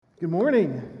Good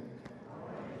morning.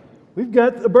 We've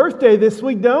got a birthday this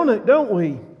week, don't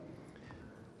we?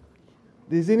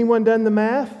 Has anyone done the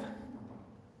math?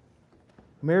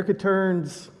 America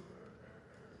turns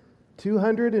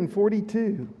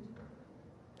 242.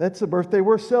 That's a birthday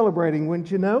worth celebrating, wouldn't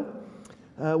you know?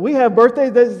 We have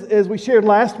birthdays, as we shared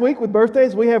last week with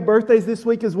birthdays. We have birthdays this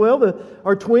week as well.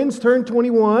 Our twins turned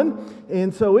 21,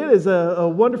 and so it is a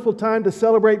wonderful time to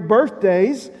celebrate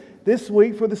birthdays this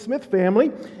week for the Smith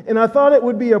family. And I thought it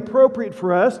would be appropriate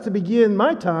for us to begin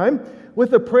my time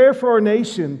with a prayer for our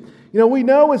nation. You know, we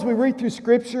know as we read through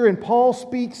Scripture and Paul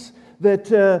speaks that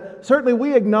certainly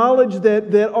we acknowledge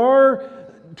that our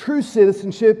true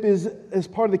citizenship is as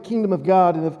part of the kingdom of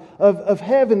God and of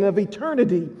heaven, of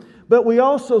eternity. But we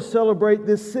also celebrate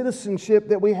this citizenship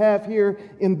that we have here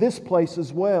in this place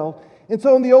as well. And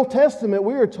so in the Old Testament,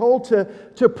 we are told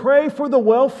to pray for the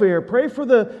welfare, pray for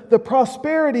the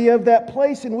prosperity of that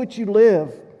place in which you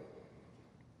live,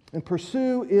 and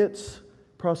pursue its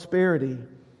prosperity.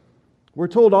 We're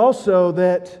told also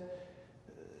that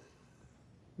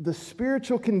the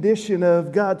spiritual condition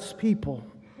of God's people,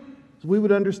 as we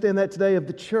would understand that today of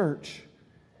the church,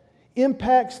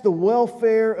 impacts the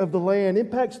welfare of the land,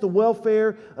 impacts the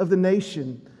welfare of the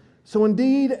nation. So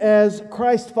indeed, as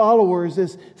Christ followers,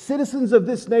 as citizens of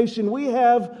this nation, we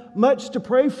have much to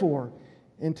pray for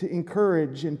and to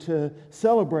encourage and to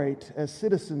celebrate as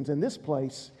citizens in this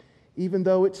place, even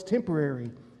though it's temporary,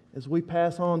 as we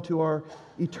pass on to our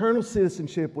eternal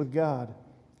citizenship with God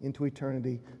into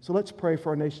eternity. So let's pray for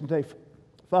our nation today.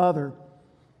 Father,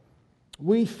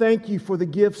 we thank you for the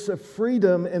gifts of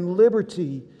freedom and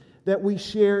liberty that we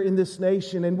share in this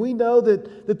nation. And we know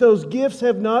that those gifts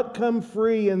have not come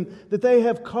free and that they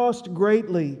have cost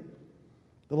greatly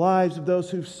the lives of those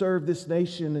who've served this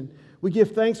nation. And we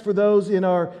give thanks for those in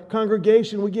our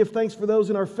congregation. We give thanks for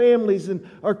those in our families and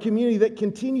our community that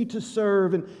continue to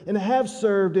serve and have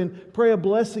served, and pray a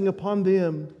blessing upon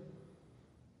them.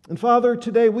 And Father,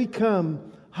 today we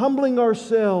come humbling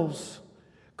ourselves,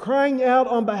 crying out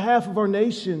on behalf of our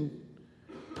nation,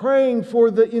 praying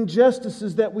for the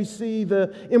injustices that we see,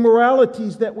 the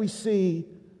immoralities that we see,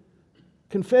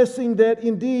 confessing that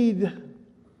indeed,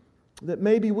 that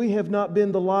maybe we have not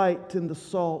been the light and the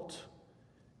salt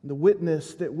and the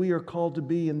witness that we are called to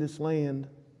be in this land.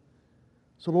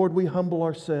 So Lord, we humble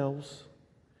ourselves.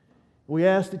 We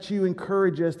ask that you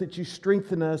encourage us, that you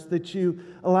strengthen us, that you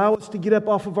allow us to get up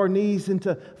off of our knees and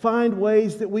to find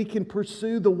ways that we can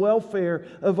pursue the welfare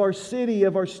of our city,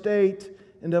 of our state,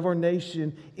 and of our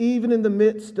nation, even in the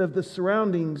midst of the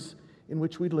surroundings in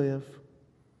which we live.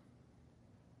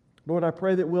 Lord, I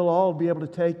pray that we'll all be able to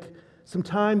take some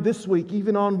time this week,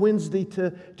 even on Wednesday,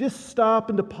 to just stop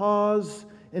and to pause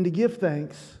and to give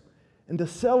thanks and to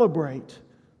celebrate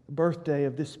the birthday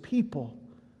of this people,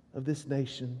 of this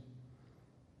nation.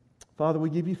 Father, we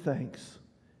give you thanks.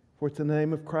 For it's in the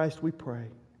name of Christ we pray.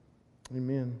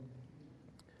 Amen.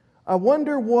 I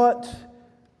wonder what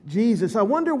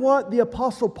the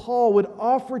Apostle Paul would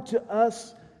offer to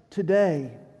us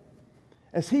today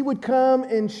as he would come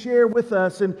and share with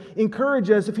us and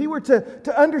encourage us. If he were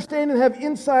to understand and have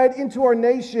insight into our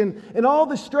nation and all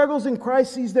the struggles and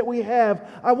crises that we have,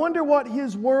 I wonder what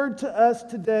his word to us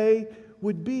today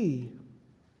would be.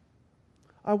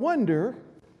 I wonder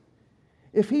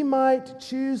if he might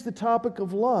choose the topic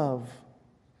of love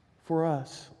for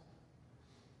us.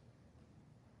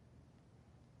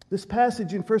 This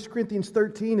passage in 1 Corinthians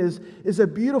 13 is a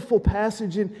beautiful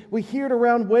passage, and we hear it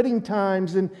around wedding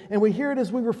times, and we hear it as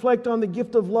we reflect on the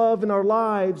gift of love in our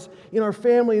lives, in our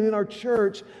family, and in our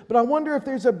church. But I wonder if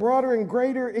there's a broader and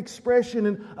greater expression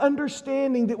and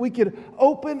understanding that we could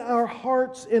open our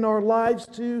hearts and our lives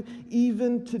to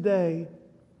even today.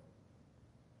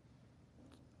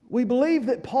 We believe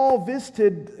that Paul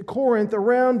visited Corinth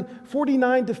around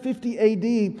 49 to 50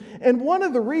 AD. And one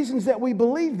of the reasons that we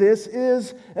believe this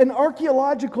is an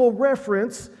archaeological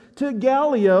reference to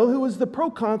Gallio, who was the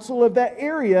proconsul of that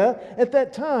area at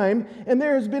that time. And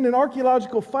there has been an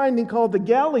archaeological finding called the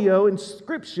Gallio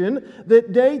inscription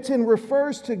that dates and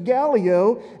refers to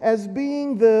Gallio as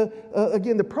being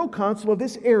the proconsul of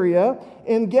this area.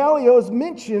 And Gallio is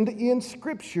mentioned in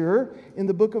Scripture in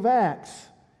the book of Acts.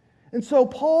 And so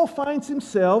Paul finds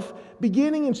himself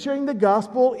beginning and sharing the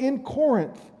gospel in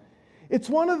Corinth. It's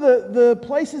one of the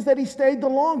places that he stayed the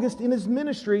longest in his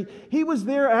ministry. He was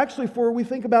there actually for, we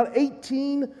think, about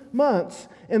 18 months.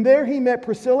 And there he met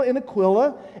Priscilla and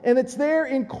Aquila. And it's there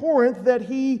in Corinth that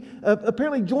he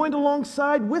apparently joined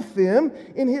alongside with them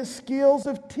in his skills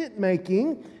of tent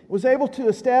making. Was able to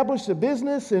establish a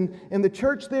business and the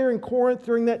church there in Corinth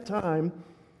during that time.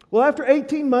 Well, after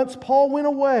 18 months, Paul went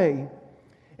away.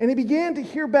 And he began to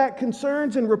hear back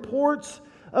concerns and reports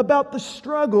about the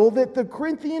struggle that the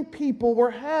Corinthian people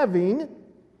were having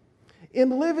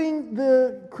in living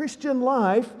the Christian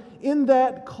life in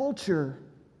that culture.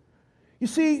 You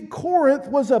see, Corinth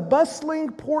was a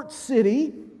bustling port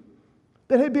city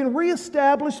that had been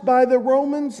reestablished by the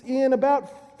Romans in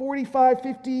about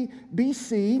 45-50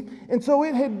 BC. And so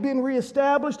it had been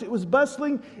reestablished. It was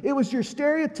bustling. It was your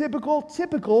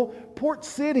typical port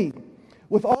city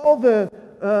with all the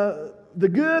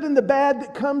good and the bad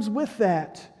that comes with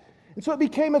that. And so it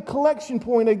became a collection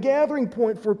point, a gathering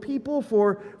point for people,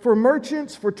 for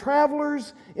merchants, for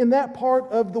travelers in that part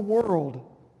of the world.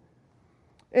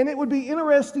 And it would be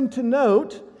interesting to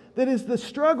note that as the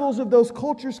struggles of those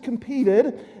cultures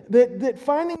competed, that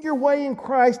finding your way in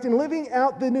Christ and living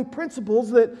out the new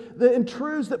principles and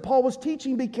truths that Paul was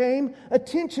teaching became a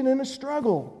tension and a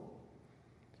struggle.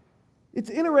 It's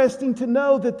interesting to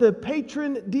know that the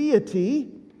patron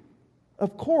deity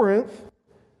of Corinth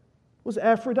was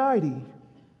Aphrodite.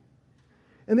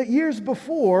 And that years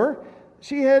before,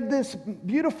 she had this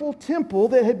beautiful temple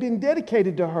that had been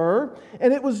dedicated to her,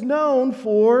 and it was known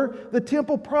for the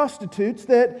temple prostitutes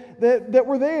that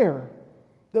were there,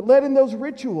 that led in those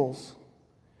rituals.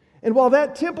 And while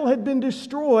that temple had been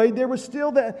destroyed, there was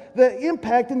still the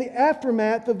impact and the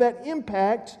aftermath of that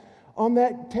impact on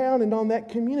that town and on that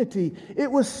community.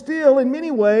 It was still, in many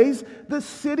ways, the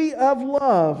city of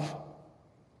love.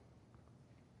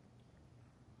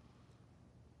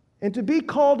 And to be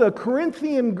called a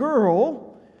Corinthian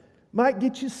girl might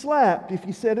get you slapped if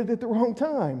you said it at the wrong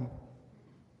time.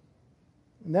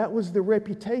 And that was the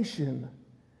reputation.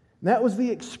 That was the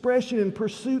expression and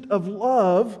pursuit of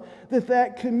love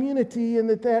that community and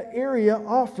that area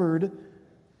offered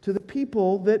to the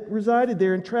people that resided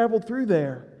there and traveled through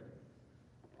there.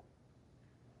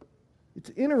 It's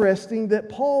interesting that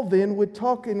Paul then would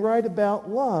talk and write about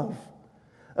love,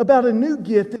 about a new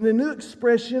gift and a new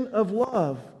expression of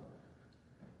love.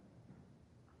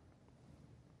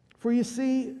 For you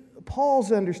see,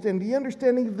 Paul's understanding, the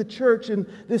understanding of the church and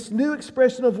this new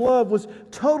expression of love was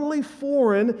totally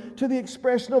foreign to the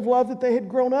expression of love that they had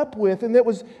grown up with and that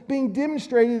was being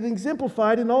demonstrated and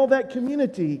exemplified in all that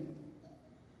community.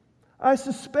 I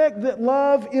suspect that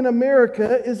love in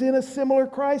America is in a similar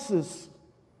crisis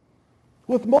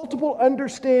with multiple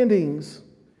understandings.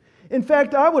 In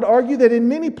fact, I would argue that in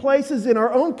many places in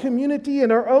our own community,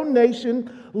 in our own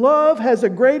nation, love has a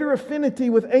greater affinity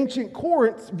with ancient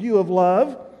Corinth's view of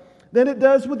love than it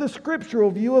does with the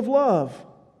scriptural view of love.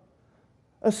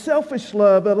 A selfish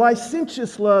love, a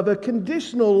licentious love, a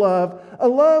conditional love, a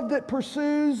love that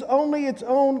pursues only its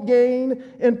own gain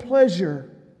and pleasure.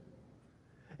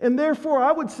 And therefore,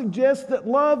 I would suggest that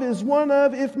love is one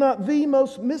of, if not the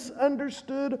most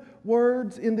misunderstood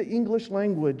words in the English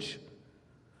language.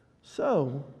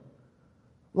 So,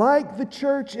 like the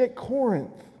church at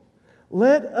Corinth,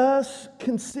 let us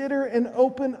consider and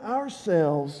open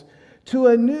ourselves to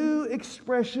a new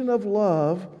expression of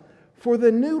love for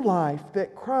the new life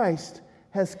that Christ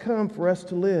has come for us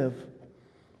to live.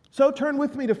 So turn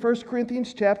with me to 1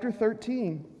 Corinthians chapter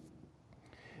 13.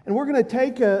 And we're going to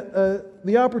take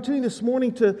the opportunity this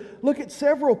morning to look at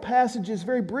several passages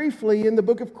very briefly in the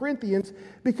book of Corinthians,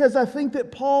 because I think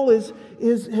that Paul has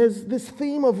this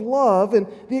theme of love and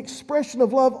the expression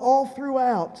of love all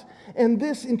throughout. And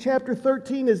this in chapter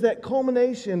 13 is that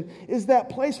culmination, is that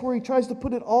place where he tries to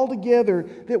put it all together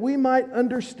that we might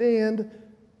understand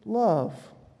love.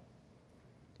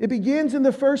 It begins in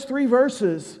the first 3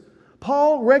 verses.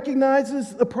 Paul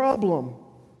recognizes the problem.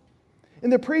 In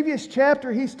the previous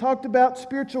chapter, he's talked about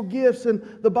spiritual gifts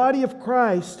and the body of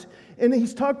Christ. And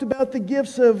he's talked about the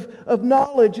gifts of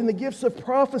knowledge and the gifts of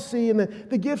prophecy and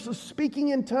the gifts of speaking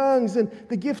in tongues and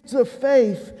the gifts of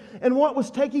faith. And what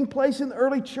was taking place in the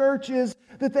early church is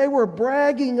that they were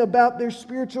bragging about their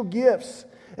spiritual gifts.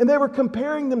 And they were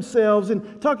comparing themselves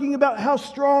and talking about how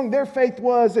strong their faith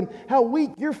was and how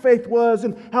weak your faith was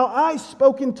and how I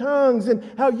spoke in tongues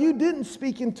and how you didn't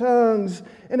speak in tongues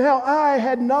and how I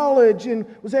had knowledge and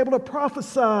was able to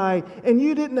prophesy and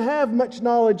you didn't have much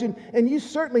knowledge and you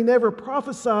certainly never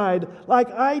prophesied like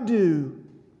I do.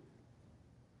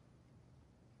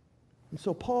 And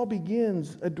so Paul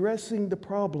begins addressing the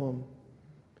problem.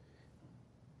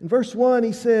 In verse 1,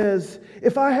 he says,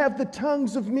 if I have the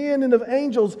tongues of men and of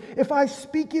angels, if I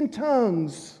speak in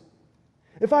tongues,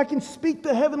 if I can speak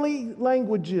the heavenly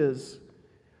languages,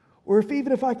 or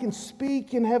if I can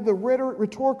speak and have the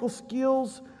rhetorical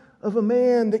skills of a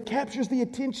man that captures the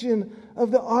attention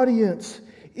of the audience,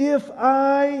 if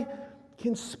I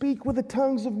can speak with the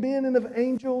tongues of men and of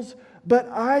angels, but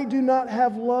I do not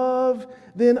have love,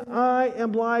 then I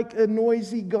am like a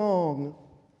noisy gong.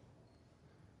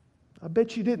 I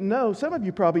bet you didn't know, some of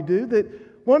you probably do, that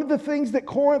one of the things that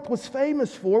Corinth was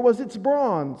famous for was its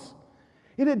bronze.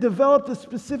 It had developed a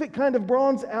specific kind of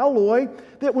bronze alloy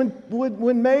that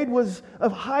when made was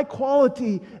of high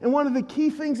quality, and one of the key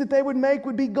things that they would make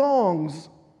would be gongs.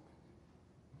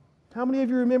 How many of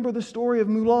you remember the story of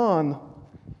Mulan?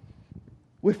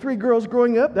 With 3 girls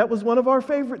growing up, that was one of our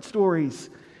favorite stories.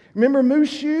 Remember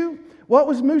Mushu? What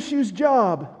was Mushu's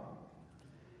job?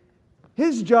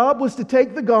 His job was to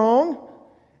take the gong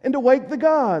and to wake the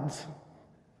gods.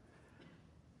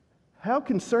 How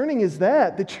concerning is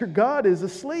that your God is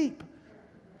asleep?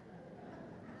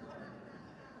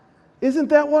 Isn't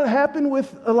that what happened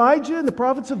with Elijah and the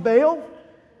prophets of Baal?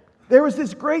 There was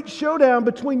this great showdown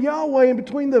between Yahweh and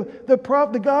between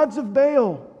the gods of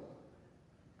Baal.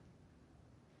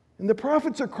 And the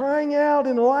prophets are crying out,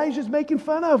 and Elijah's making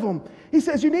fun of them. He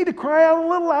says, you need to cry out a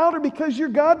little louder because your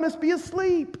God must be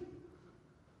asleep.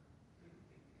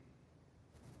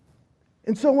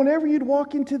 And so whenever you'd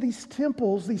walk into these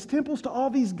temples to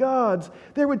all these gods,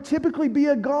 there would typically be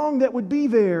a gong that would be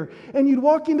there. And you'd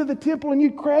walk into the temple and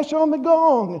you'd crash on the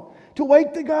gong to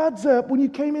wake the gods up when you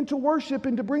came into worship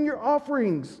and to bring your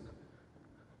offerings.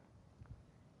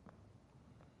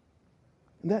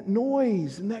 And that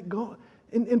noise and that gong.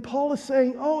 And Paul is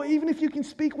saying, even if you can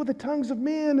speak with the tongues of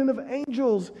men and of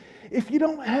angels, if you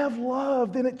don't have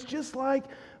love, then it's just like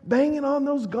banging on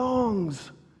those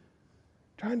gongs,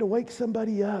 trying to wake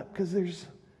somebody up because there's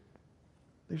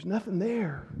nothing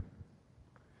there.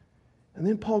 And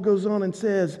then Paul goes on and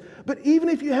says, but even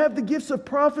if you have the gifts of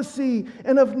prophecy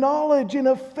and of knowledge and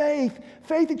of faith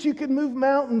that you can move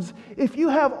mountains, if you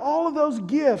have all of those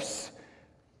gifts,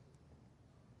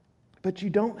 but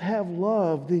you don't have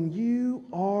love, then you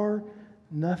are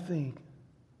nothing.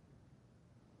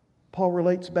 Paul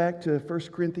relates back to 1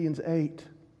 Corinthians 8.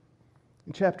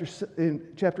 In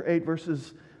chapter 8,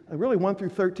 verses really 1 through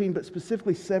 13, but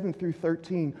specifically 7 through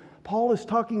 13. Paul is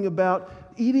talking about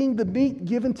eating the meat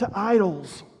given to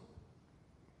idols.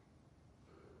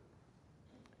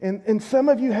 And some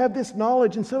of you have this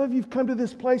knowledge, and some of you have come to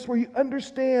this place where you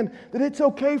understand that it's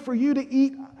okay for you to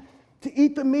eat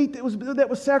the meat that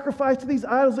was sacrificed to these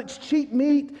idols. It's cheap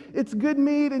meat, it's good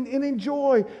meat, and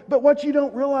enjoy. But what you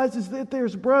don't realize is that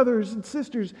there's brothers and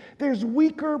sisters, there's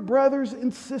weaker brothers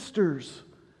and sisters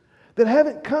that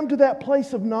haven't come to that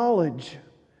place of knowledge.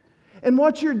 And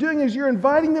what you're doing is you're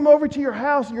inviting them over to your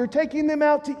house, you're taking them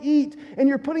out to eat, and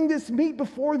you're putting this meat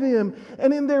before them.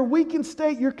 And in their weakened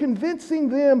state, you're convincing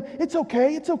them, it's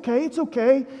okay, it's okay, it's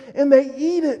okay. And they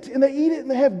eat it, and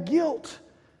they have guilt.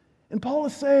 And Paul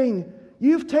is saying,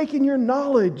 you've taken your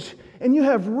knowledge and you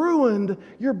have ruined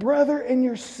your brother and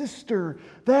your sister.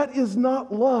 That is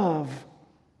not love.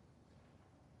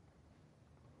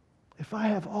 If I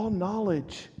have all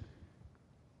knowledge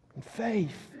and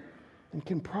faith and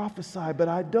can prophesy, but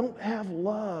I don't have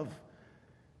love,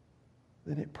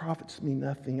 then it profits me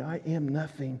nothing. I am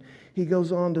nothing. He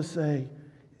goes on to say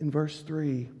in verse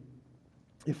 3,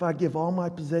 if I give all my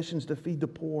possessions to feed the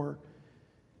poor,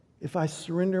 if I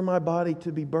surrender my body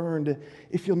to be burned,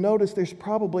 if you'll notice, there's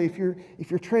probably, if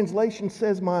your translation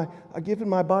says I've given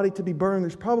my body to be burned,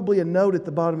 there's probably a note at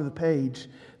the bottom of the page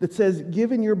that says,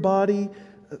 given your body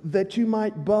that you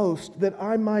might boast, that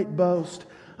I might boast.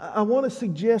 I want to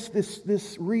suggest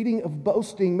this reading of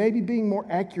boasting, maybe being more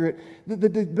accurate. The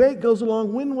debate goes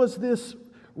along, when was this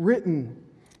written?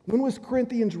 When was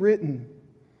Corinthians written?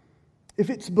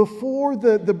 If it's before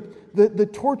the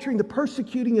torturing, the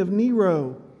persecuting of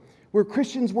Nero, where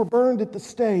Christians were burned at the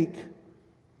stake,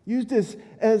 used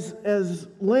as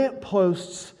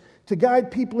lampposts to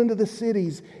guide people into the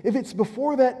cities. If it's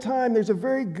before that time, there's a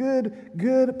very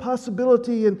good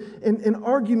possibility and an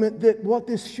argument that what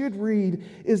this should read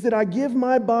is that I give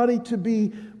my body to be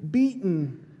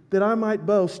beaten that I might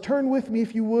boast. Turn with me,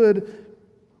 if you would.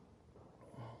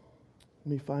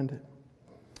 Let me find it.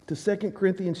 To 2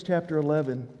 Corinthians chapter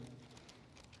 11.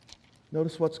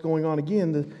 Notice what's going on.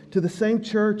 Again, to the same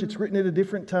church, it's written at a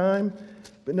different time,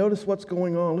 but notice what's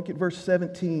going on. Look at verse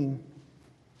 17.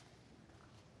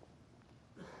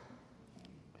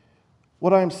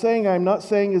 What I am saying, I am not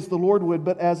saying as the Lord would,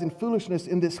 but as in foolishness,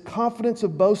 in this confidence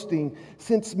of boasting.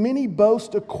 Since many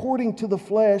boast according to the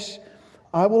flesh,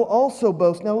 I will also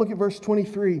boast. Now look at verse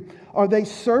 23. Are they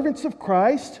servants of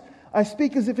Christ? I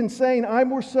speak as if insane. I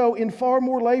more so, in far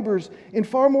more labors, in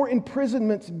far more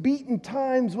imprisonments, beaten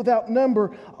times without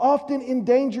number, often in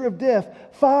danger of death.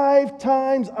 5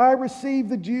 times I received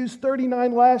the Jews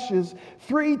 39 lashes.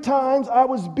 3 times I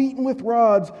was beaten with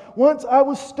rods. Once I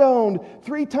was stoned.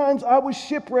 3 times I was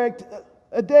shipwrecked.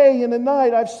 A day and a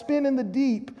night I've spent in the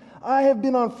deep. I have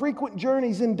been on frequent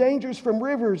journeys in dangers from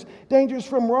rivers, dangers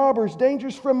from robbers,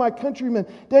 dangers from my countrymen,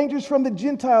 dangers from the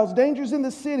Gentiles, dangers in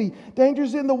the city,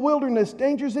 dangers in the wilderness,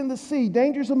 dangers in the sea,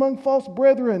 dangers among false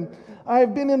brethren. I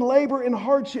have been in labor and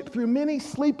hardship through many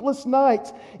sleepless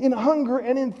nights, in hunger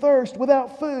and in thirst,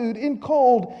 without food, in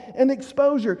cold and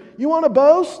exposure. You want to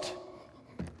boast?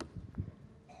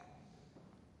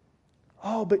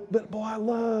 Oh, but boy, I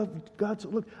love God's.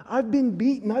 Look, I've been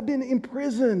beaten. I've been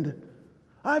imprisoned.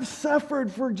 I've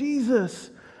suffered for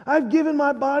Jesus. I've given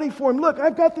my body for Him. Look,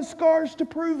 I've got the scars to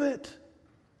prove it.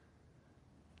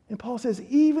 And Paul says,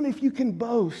 even if you can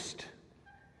boast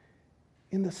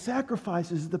in the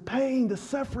sacrifices, the pain, the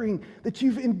suffering that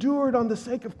you've endured on the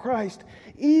sake of Christ,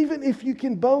 even if you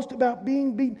can boast about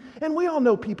being beaten, and we all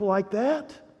know people like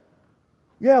that.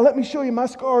 Yeah, let me show you my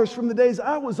scars from the days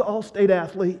I was an all-state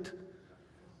athlete.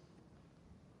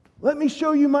 Let me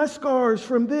show you my scars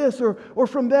from this or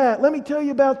from that. Let me tell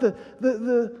you about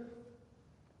the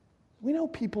we know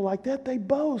people like that. They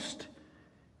boast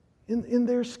in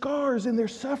their scars, in their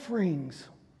sufferings.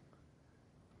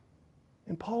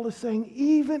 And Paul is saying,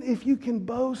 even if you can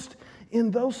boast in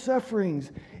those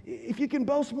sufferings, if you can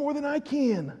boast more than I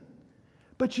can,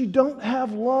 but you don't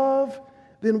have love,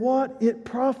 then what? It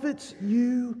profits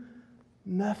you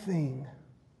nothing.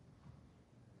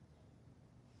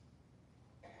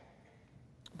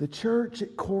 The church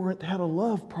at Corinth had a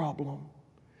love problem.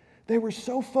 They were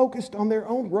so focused on their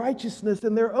own righteousness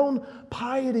and their own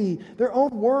piety, their own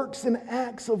works and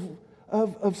acts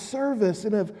of service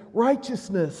and of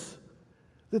righteousness,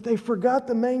 that they forgot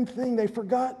the main thing. They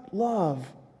forgot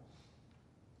love.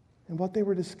 And what they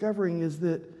were discovering is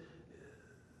that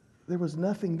there was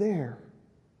nothing there.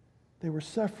 They were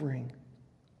suffering.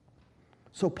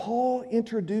 So Paul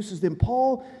introduces them.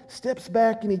 Paul steps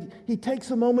back and he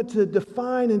takes a moment to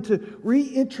define and to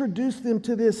reintroduce them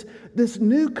to this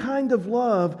new kind of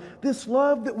love, this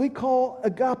love that we call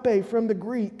agape from the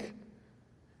Greek.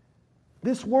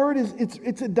 This word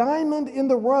it's a diamond in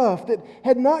the rough that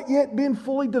had not yet been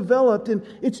fully developed, and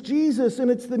it's Jesus and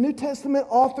it's the New Testament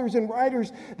authors and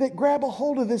writers that grab a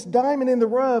hold of this diamond in the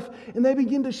rough and they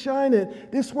begin to shine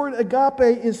it. This word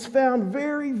agape is found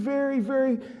very, very,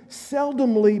 very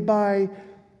seldomly by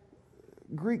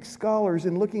Greek scholars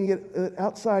in looking at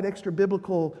outside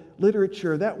extra-biblical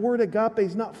literature. That word agape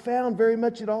is not found very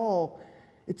much at all.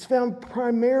 It's found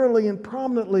primarily and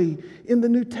prominently in the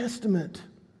New Testament.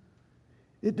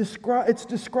 It's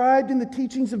described in the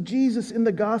teachings of Jesus in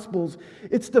the Gospels.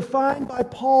 It's defined by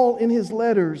Paul in his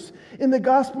letters. In the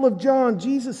Gospel of John,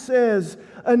 Jesus says,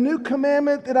 "A new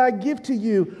commandment that I give to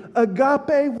you,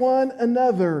 agape one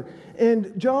another."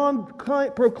 And John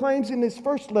proclaims in his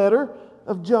first letter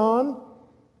of John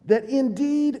that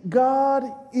indeed God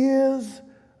is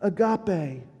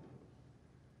agape.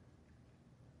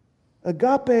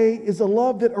 Agape is a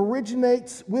love that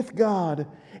originates with God,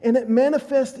 and it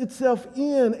manifests itself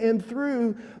in and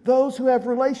through those who have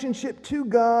relationship to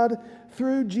God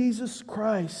through Jesus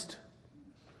Christ.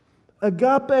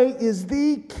 Agape is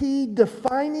the key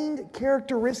defining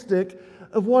characteristic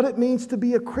of what it means to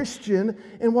be a Christian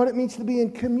and what it means to be in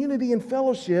community and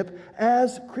fellowship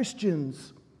as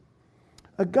Christians.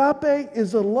 Agape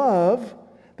is a love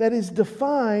that is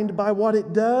defined by what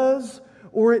it does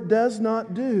or it does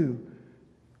not do.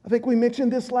 I think we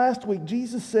mentioned this last week.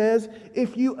 Jesus says,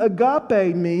 if you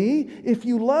agape me, if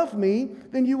you love me,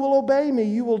 then you will obey me.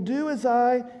 You will do as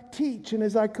I teach and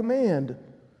as I command.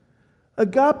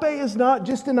 Agape is not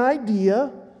just an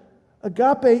idea.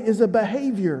 Agape is a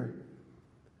behavior.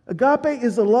 Agape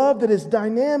is a love that is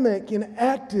dynamic and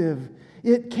active.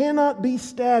 It cannot be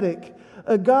static.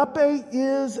 Agape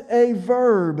is a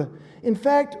verb. In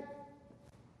fact,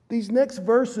 these next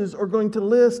verses are going to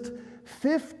list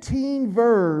 15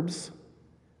 verbs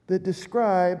that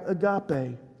describe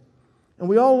agape. And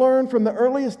we all learned from the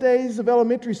earliest days of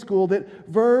elementary school that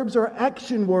verbs are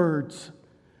action words.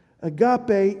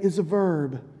 Agape is a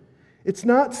verb. It's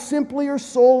not simply or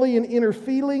solely an inner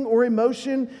feeling or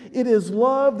emotion. It is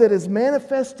love that is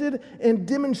manifested and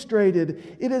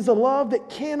demonstrated. It is a love that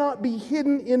cannot be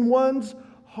hidden in one's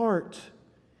heart.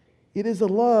 It is a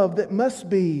love that must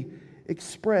be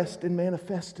expressed and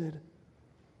manifested.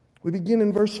 We begin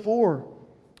in verse 4.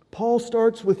 Paul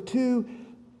starts with two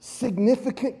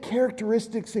significant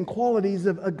characteristics and qualities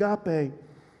of agape.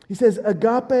 He says,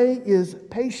 agape is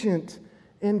patient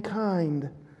and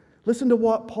kind. Listen to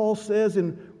what Paul says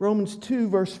in Romans 2,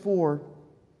 verse 4.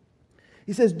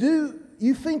 He says, do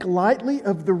you think lightly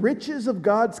of the riches of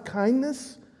God's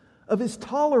kindness, of His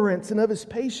tolerance, and of His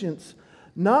patience,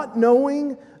 not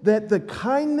knowing that the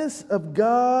kindness of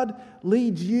God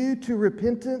leads you to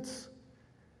repentance?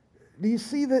 Do you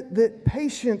see that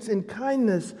patience and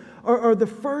kindness are the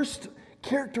first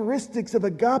characteristics of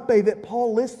agape that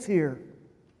Paul lists here?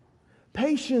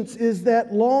 Patience is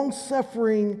that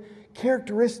long-suffering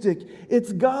characteristic.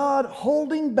 It's God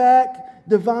holding back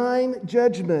divine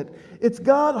judgment. It's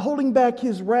God holding back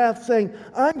His wrath, saying,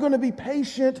 I'm going to be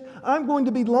patient, I'm going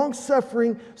to be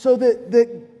long-suffering so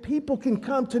that people can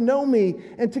come to know me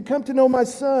and to come to know my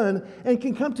Son and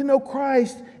can come to know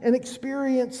Christ and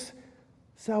experience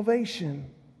salvation.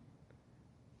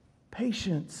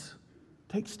 Patience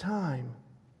takes time.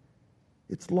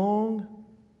 It's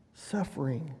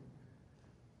long-suffering.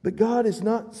 But God is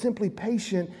not simply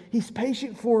patient. He's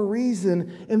patient for a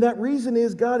reason. And that reason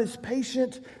is God is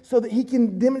patient so that He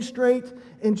can demonstrate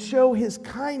and show His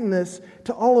kindness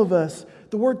to all of us.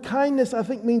 The word kindness, I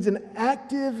think, means an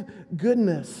active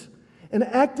goodness. An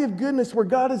active goodness where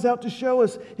God is out to show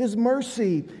us His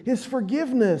mercy, His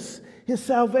forgiveness, His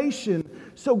salvation.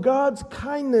 So God's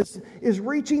kindness is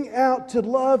reaching out to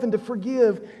love and to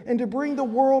forgive and to bring the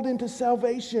world into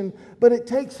salvation. But it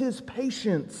takes His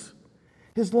patience,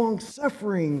 His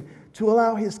long-suffering, to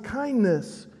allow His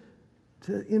kindness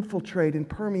to infiltrate and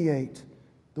permeate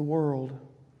the world.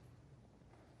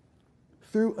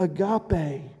 Through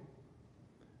agape,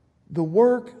 the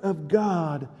work of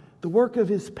God, the work of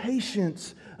His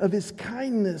patience, of His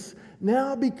kindness,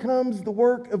 now becomes the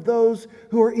work of those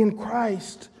who are in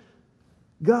Christ.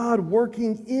 God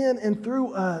working in and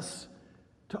through us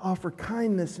to offer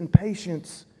kindness and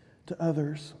patience to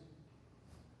others.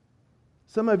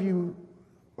 Some of you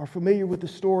are familiar with the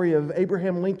story of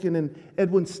Abraham Lincoln and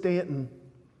Edwin Stanton.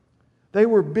 They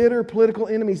were bitter political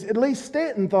enemies. At least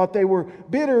Stanton thought they were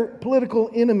bitter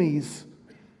political enemies.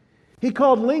 He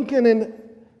called Lincoln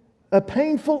a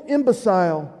painful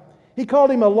imbecile. He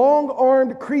called him a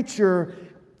long-armed creature.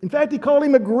 In fact, he called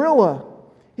him a gorilla.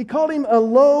 He called him a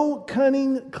low,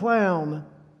 cunning clown.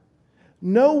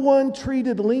 No one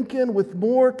treated Lincoln with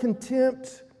more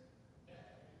contempt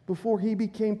before he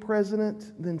became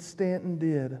president than Stanton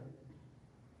did.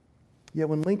 Yet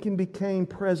when Lincoln became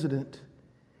president,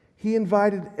 he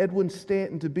invited Edwin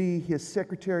Stanton to be his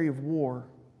Secretary of War.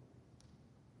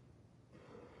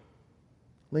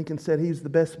 Lincoln said he was the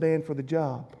best man for the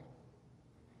job.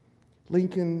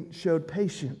 Lincoln showed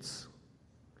patience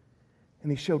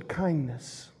and he showed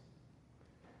kindness.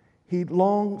 He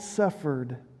long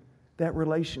suffered that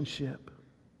relationship.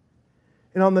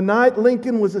 And on the night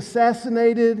Lincoln was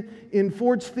assassinated in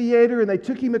Ford's Theater and they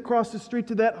took him across the street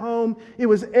to that home, it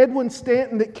was Edwin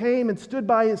Stanton that came and stood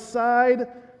by his side.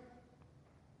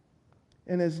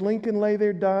 And as Lincoln lay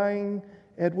there dying,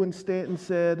 Edwin Stanton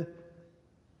said,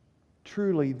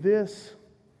 "Truly, this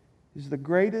is the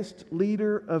greatest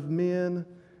leader of men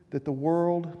that the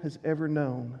world has ever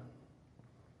known."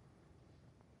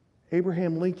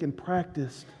 Abraham Lincoln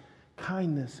practiced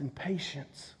kindness and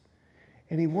patience.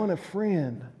 And he won a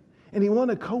friend. And he won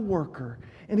a co-worker.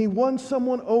 And he won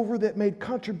someone over that made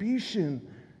contribution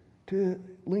to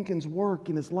Lincoln's work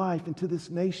in his life and to this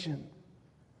nation.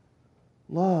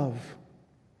 Love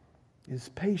is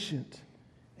patient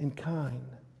and kind.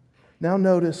 Now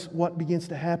notice what begins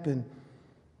to happen.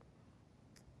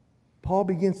 Paul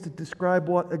begins to describe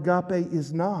what agape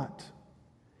is not.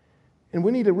 And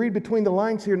we need to read between the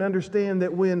lines here and understand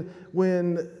that when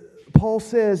Paul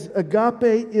says agape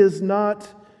is not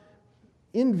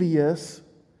envious,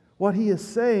 what he is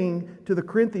saying to the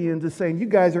Corinthians is saying, you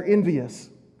guys are envious.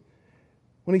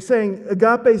 When he's saying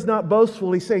agape is not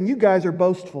boastful, he's saying you guys are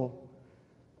boastful.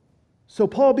 So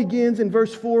Paul begins in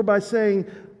verse 4 by saying,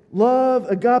 love,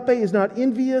 agape, is not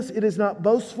envious, it is not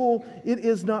boastful, it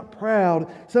is not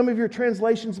proud. Some of your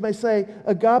translations may say,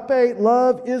 agape,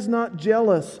 love, is not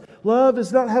jealous. Love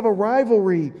does not have a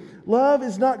rivalry. Love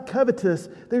is not covetous.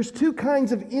 There's two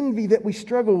kinds of envy that we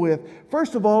struggle with.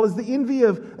 First of all is the envy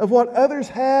of what others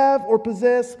have or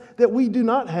possess that we do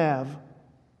not have.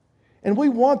 And we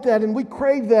want that, and we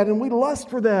crave that, and we lust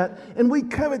for that, and we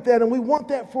covet that, and we want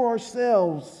that for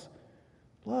ourselves.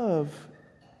 Love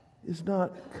is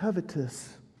not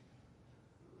covetous.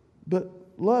 But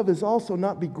love is also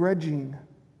not begrudging.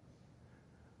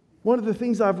 One of the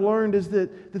things I've learned is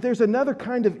that there's another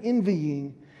kind of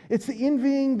envying. It's the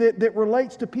envying that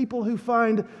relates to people who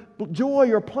find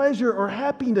joy or pleasure or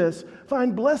happiness,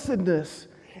 find blessedness.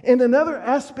 And another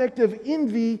aspect of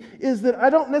envy is that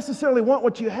I don't necessarily want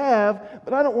what you have,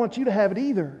 but I don't want you to have it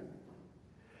either.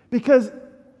 Because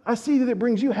I see that it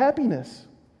brings you happiness.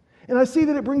 And I see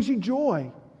that it brings you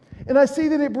joy. And I see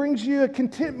that it brings you a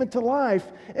contentment to life.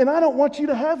 And I don't want you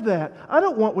to have that. I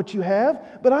don't want what you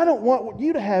have, but I don't want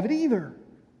you to have it either.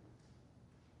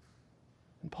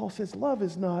 And Paul says love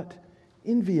is not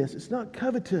envious. It's not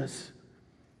covetous.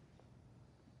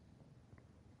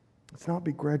 It's not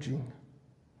begrudging.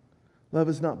 Love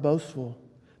is not boastful.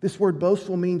 This word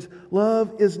boastful means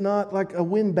love is not like a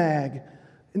windbag.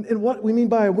 And what we mean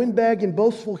by a windbag and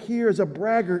boastful here is a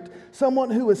braggart, someone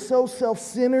who is so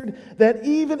self-centered that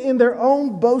even in their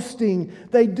own boasting,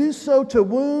 they do so to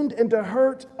wound and to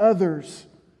hurt others.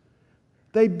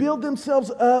 They build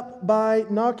themselves up by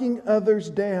knocking others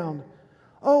down.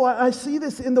 Oh, I see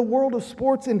this in the world of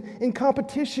sports and in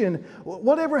competition.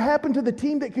 Whatever happened to the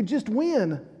team that could just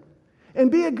win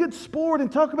and be a good sport and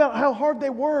talk about how hard they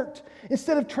worked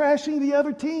instead of trashing the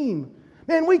other team?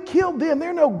 Man, we killed them.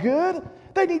 They're no good.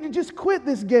 They need to just quit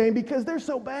this game because they're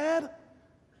so bad.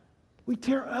 We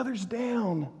tear others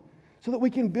down so that we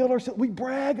can build ourselves. We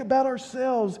brag about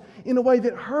ourselves in a way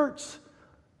that hurts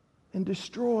and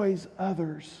destroys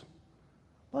others.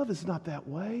 Love is not that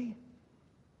way.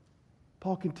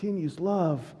 Paul continues,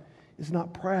 love is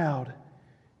not proud.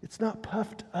 It's not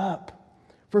puffed up.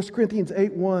 1 Corinthians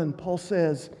 8:1, Paul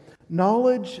says,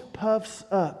 knowledge puffs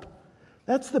up.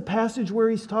 That's the passage where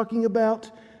he's talking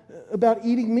about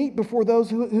eating meat before those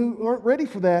who aren't ready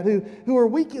for that, who are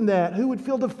weak in that, who would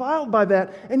feel defiled by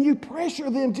that. And you pressure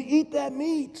them to eat that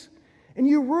meat, and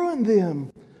you ruin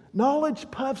them.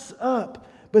 Knowledge puffs up.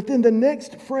 But then the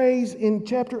next phrase in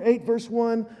chapter 8, verse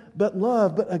 1, but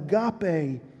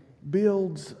agape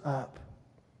builds up.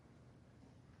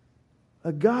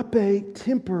 Agape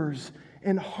tempers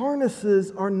and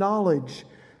harnesses our knowledge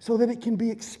so that it can be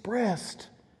expressed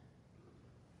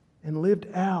and lived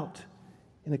out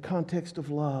in a context of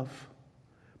love.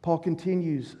 Paul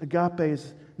continues, agape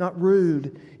is not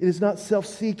rude, it is not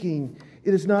self-seeking,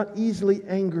 it is not easily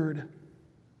angered.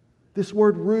 This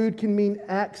word rude can mean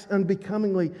acts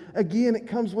unbecomingly. Again, it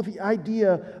comes with the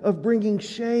idea of bringing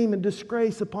shame and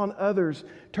disgrace upon others.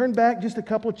 Turn back just a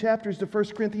couple of chapters to 1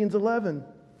 Corinthians 11.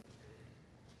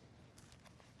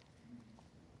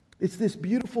 It's this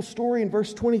beautiful story in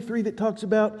verse 23 that talks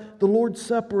about the Lord's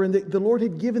Supper and that the Lord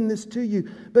had given this to you.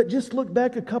 But just look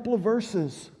back a couple of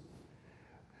verses.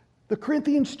 The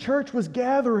Corinthians church was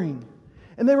gathering,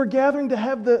 and they were gathering to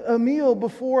have a meal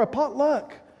before, a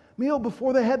potluck meal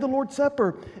before they had the Lord's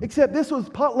Supper. Except this was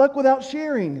potluck without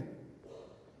sharing.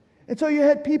 And so you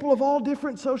had people of all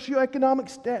different socioeconomic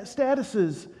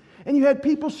statuses. And you had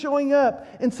people showing up,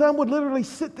 and some would literally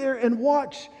sit there and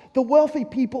watch the wealthy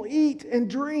people eat and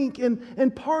drink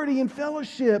and party and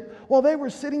fellowship while they were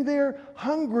sitting there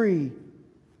hungry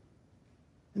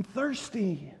and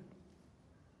thirsty.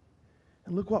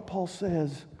 And look what Paul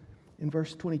says in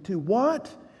verse 22.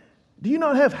 What? Do you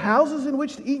not have houses in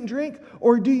which to eat and drink?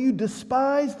 Or do you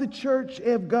despise the church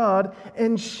of God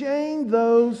and shame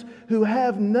those who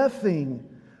have nothing?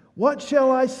 What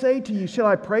shall I say to you? Shall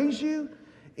I praise you?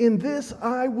 In this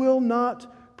I will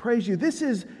not praise you. This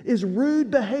is rude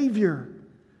behavior.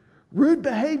 Rude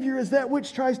behavior is that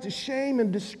which tries to shame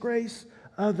and disgrace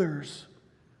others.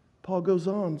 Paul goes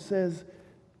on, says,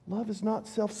 love is not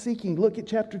self-seeking. Look at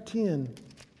chapter 10,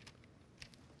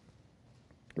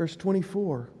 verse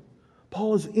 24.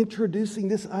 Paul is introducing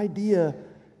this idea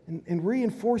and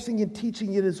reinforcing and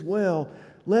teaching it as well.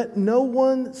 Let no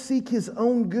one seek his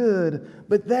own good,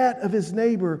 but that of his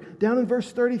neighbor. Down in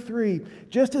verse 33,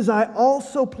 just as I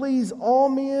also please all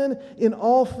men in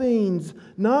all things,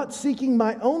 not seeking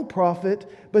my own profit,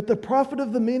 but the profit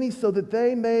of the many, so that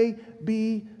they may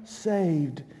be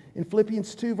saved. In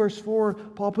Philippians 2, verse 4,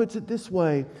 Paul puts it this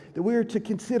way, that we are to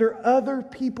consider other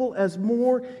people as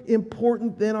more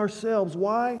important than ourselves.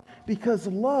 Why? Because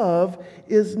love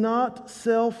is not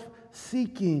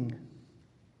self-seeking.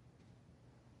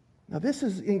 Now this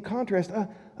is in contrast.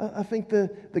 I think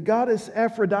the goddess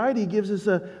Aphrodite gives us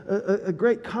a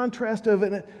great contrast of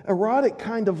an erotic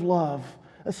kind of love,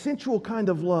 a sensual kind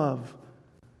of love.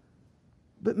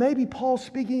 But maybe Paul's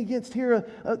speaking against here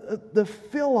the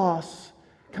philos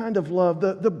kind of love,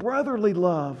 the brotherly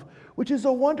love, which is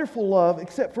a wonderful love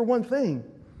except for one thing.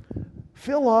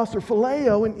 Philos or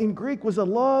phileo in Greek was a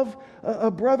love,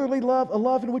 a brotherly love, a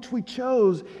love in which we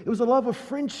chose. It was a love of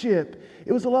friendship.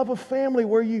 It was a love of family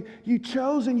where you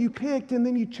chose and you picked and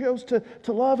then you chose to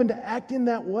love and to act in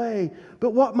that way.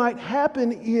 But what might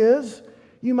happen is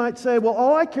you might say, well,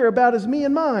 all I care about is me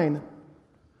and mine.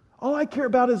 All I care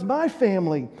about is my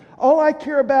family. All I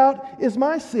care about is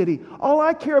my city. All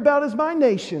I care about is my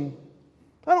nation.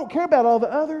 I don't care about all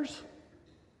the others.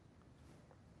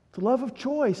 The love of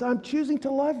choice. I'm choosing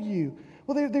to love you.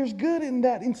 Well, there's good in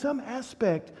that in some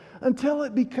aspect until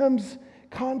it becomes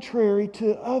contrary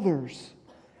to others.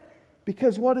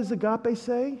 Because what does agape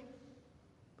say?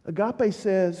 Agape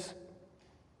says,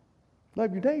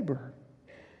 love your neighbor.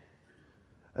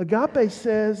 Agape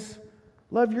says,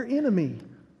 love your enemy.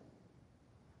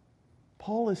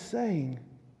 Paul is saying,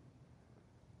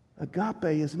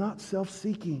 Agape is not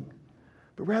self-seeking,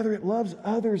 but rather it loves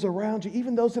others around you,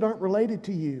 even those that aren't related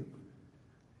to you,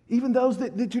 even those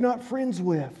that you're not friends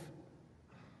with.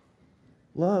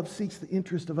 Love seeks the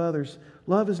interest of others.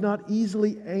 Love is not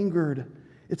easily angered.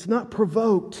 It's not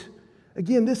provoked.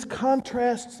 Again, this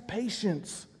contrasts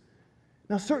patience.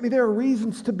 Now, certainly there are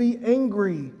reasons to be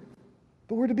angry,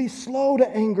 but we're to be slow to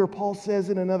anger, Paul says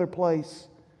in another place.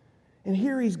 And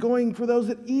here he's going for those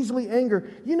that easily anger.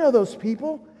 You know those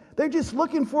people. They're just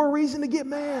looking for a reason to get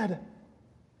mad.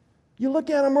 You look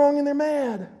at them wrong and they're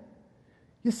mad.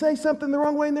 You say something the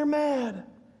wrong way and they're mad.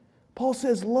 Paul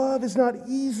says love is not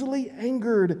easily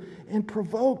angered and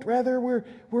provoked. Rather,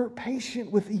 we're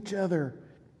patient with each other.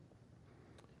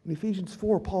 In Ephesians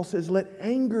 4, Paul says, let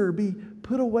anger be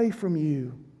put away from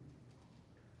you.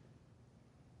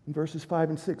 In verses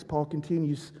 5 and 6, Paul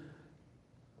continues,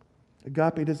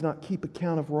 agape does not keep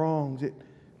account of wrongs. It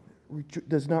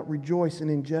does not rejoice in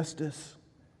injustice.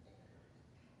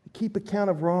 Keep account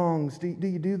of wrongs. Do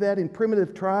you do that in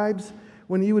primitive tribes?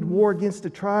 When you would war against a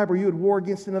tribe or you would war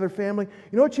against another family,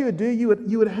 you know what you would do? You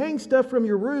would hang stuff from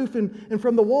your roof and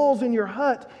from the walls in your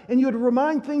hut, and you would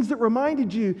remind things that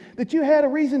reminded you that you had a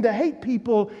reason to hate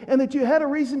people and that you had a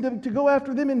reason to go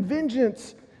after them in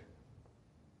vengeance.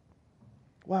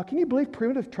 Wow, can you believe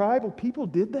primitive tribal people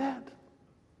did that?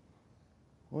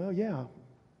 Well, yeah.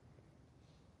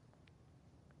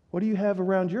 What do you have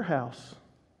around your house,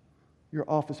 your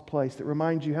office place, that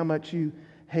reminds you how much you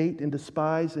hate and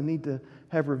despise and need to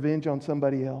have revenge on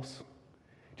somebody else?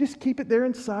 Just keep it there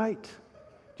in sight,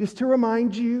 just to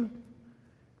remind you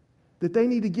that they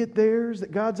need to get theirs,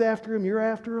 that God's after them, you're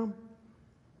after them.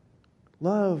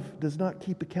 Love does not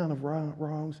keep account of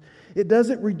wrongs. It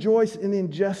doesn't rejoice in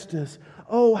injustice.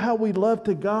 Oh, how we love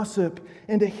to gossip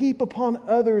and to heap upon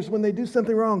others when they do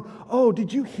something wrong. Oh,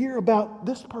 did you hear about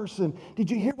this person? Did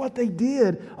you hear what they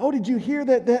did? Oh, did you hear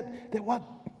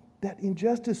that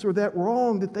injustice or that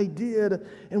wrong that they did?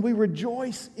 And we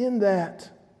rejoice in that.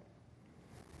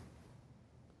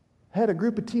 I had a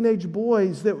group of teenage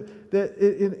boys that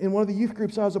in one of the youth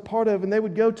groups I was a part of, and they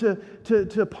would go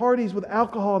to parties with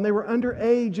alcohol, and they were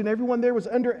underage, and everyone there was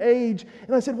underage.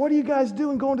 And I said, what are you guys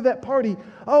doing going to that party?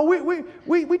 Oh,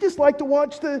 we just like to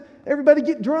watch everybody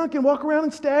get drunk and walk around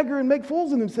and stagger and make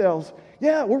fools of themselves.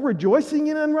 Yeah, we're rejoicing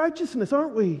in unrighteousness,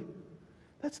 aren't we?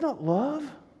 That's not love.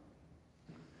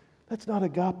 That's not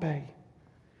agape. And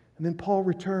then Paul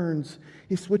returns.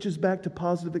 He switches back to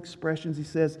positive expressions. He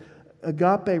says,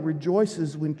 agape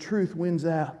rejoices when truth wins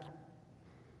out.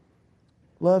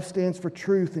 Love stands for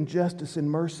truth and justice and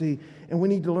mercy, and we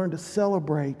need to learn to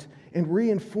celebrate and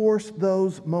reinforce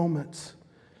those moments.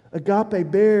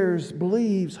 Agape bears,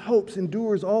 believes, hopes,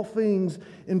 endures all things.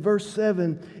 In verse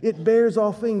 7, it bears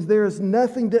all things. There is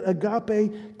nothing that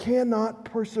agape cannot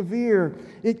persevere.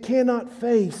 It cannot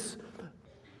face.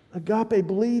 Agape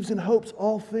believes and hopes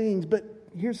all things, but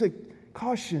here's a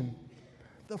caution.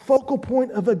 The focal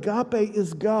point of agape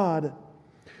is God.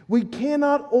 We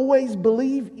cannot always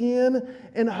believe in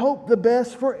and hope the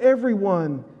best for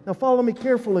everyone. Now follow me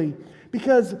carefully,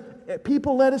 because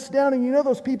people let us down, and you know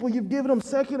those people, you've given them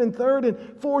second and third and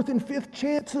fourth and fifth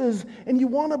chances, and you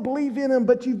want to believe in them,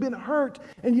 but you've been hurt,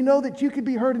 and you know that you could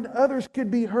be hurt and others could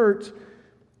be hurt.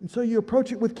 And so you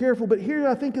approach it with careful. But here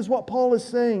I think is what Paul is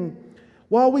saying.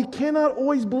 While we cannot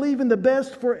always believe in the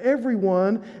best for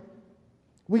everyone,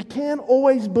 we can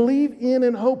always believe in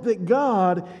and hope that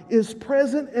God is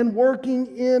present and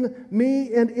working in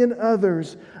me and in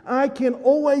others. I can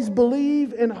always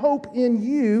believe and hope in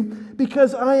you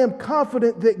because I am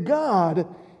confident that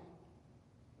God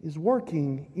is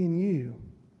working in you.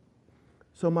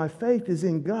 So my faith is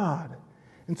in God.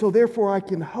 And so therefore I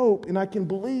can hope and I can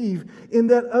believe in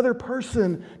that other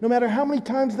person, no matter how many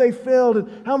times they failed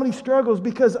and how many struggles,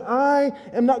 because I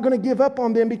am not going to give up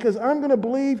on them, because I'm going to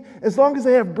believe as long as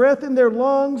they have breath in their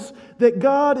lungs that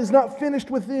God is not finished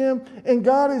with them and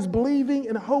God is believing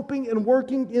and hoping and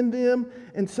working in them.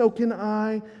 And so can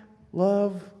I.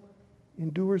 Love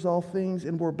endures all things,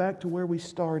 and we're back to where we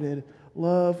started.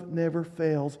 Love never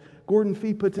fails. Gordon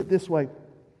Fee puts it this way.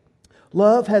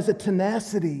 Love has a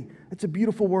tenacity. It's a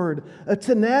beautiful word. A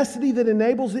tenacity that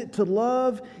enables it to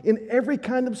love in every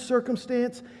kind of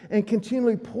circumstance and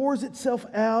continually pours itself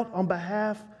out on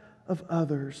behalf of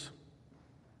others.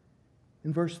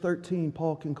 In verse 13,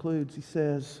 Paul concludes. He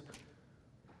says,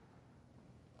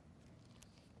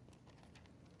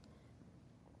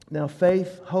 now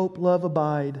faith, hope, love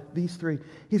abide. These three.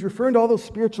 He's referring to all those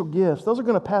spiritual gifts. Those are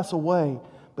going to pass away.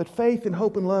 But faith and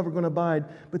hope and love are going to abide.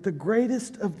 But the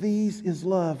greatest of these is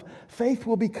love. Faith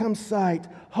will become sight.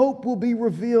 Hope will be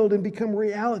revealed and become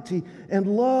reality. And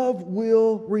love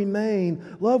will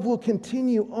remain. Love will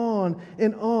continue on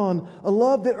and on. A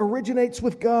love that originates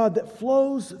with God, that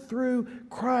flows through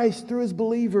Christ, through His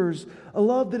believers. A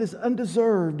love that is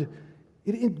undeserved.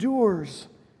 It endures.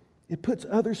 It puts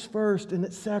others first and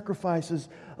it sacrifices.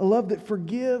 A love that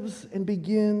forgives and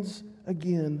begins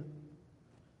again.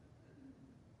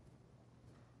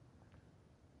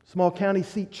 Small county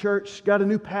seat church got a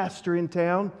new pastor in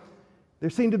town. There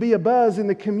seemed to be a buzz in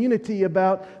the community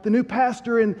about the new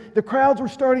pastor, and the crowds were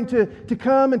starting to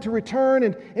come and to return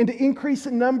and to increase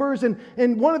in numbers. And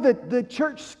one of the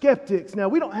church skeptics, now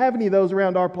we don't have any of those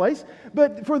around our place,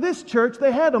 but for this church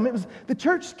they had them. It was the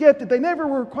church skeptic. They never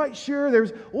were quite sure. There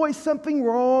was always something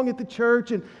wrong at the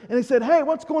church. And they said, "Hey,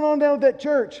 what's going on down at that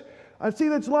church? I see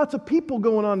there's lots of people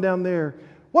going on down there.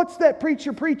 What's that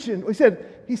preacher preaching?" He said,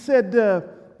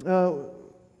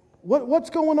 what's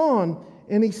going on?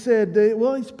 And he said,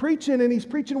 well, he's preaching and he's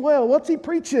preaching well. What's he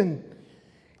preaching?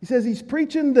 He says he's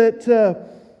preaching that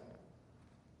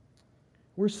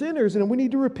we're sinners and we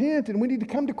need to repent and we need to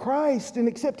come to Christ and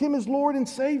accept Him as Lord and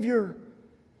Savior.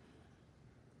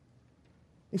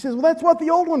 He says, well, that's what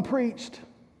the old one preached.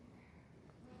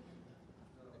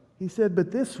 He said,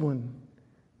 but this one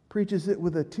preaches it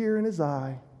with a tear in his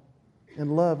eye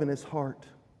and love in his heart.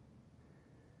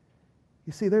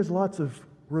 You see, there's lots of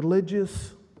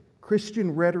religious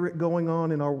Christian rhetoric going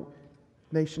on in our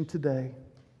nation today.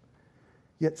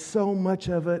 Yet so much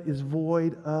of it is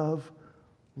void of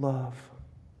love.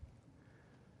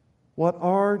 What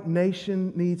our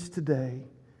nation needs today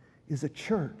is a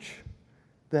church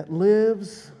that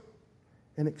lives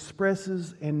and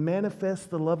expresses and manifests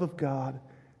the love of God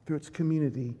through its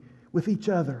community, with each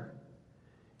other,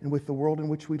 and with the world in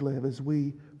which we live as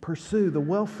we pursue the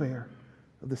welfare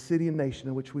of the city and nation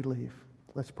in which we live.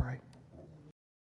 Let's pray.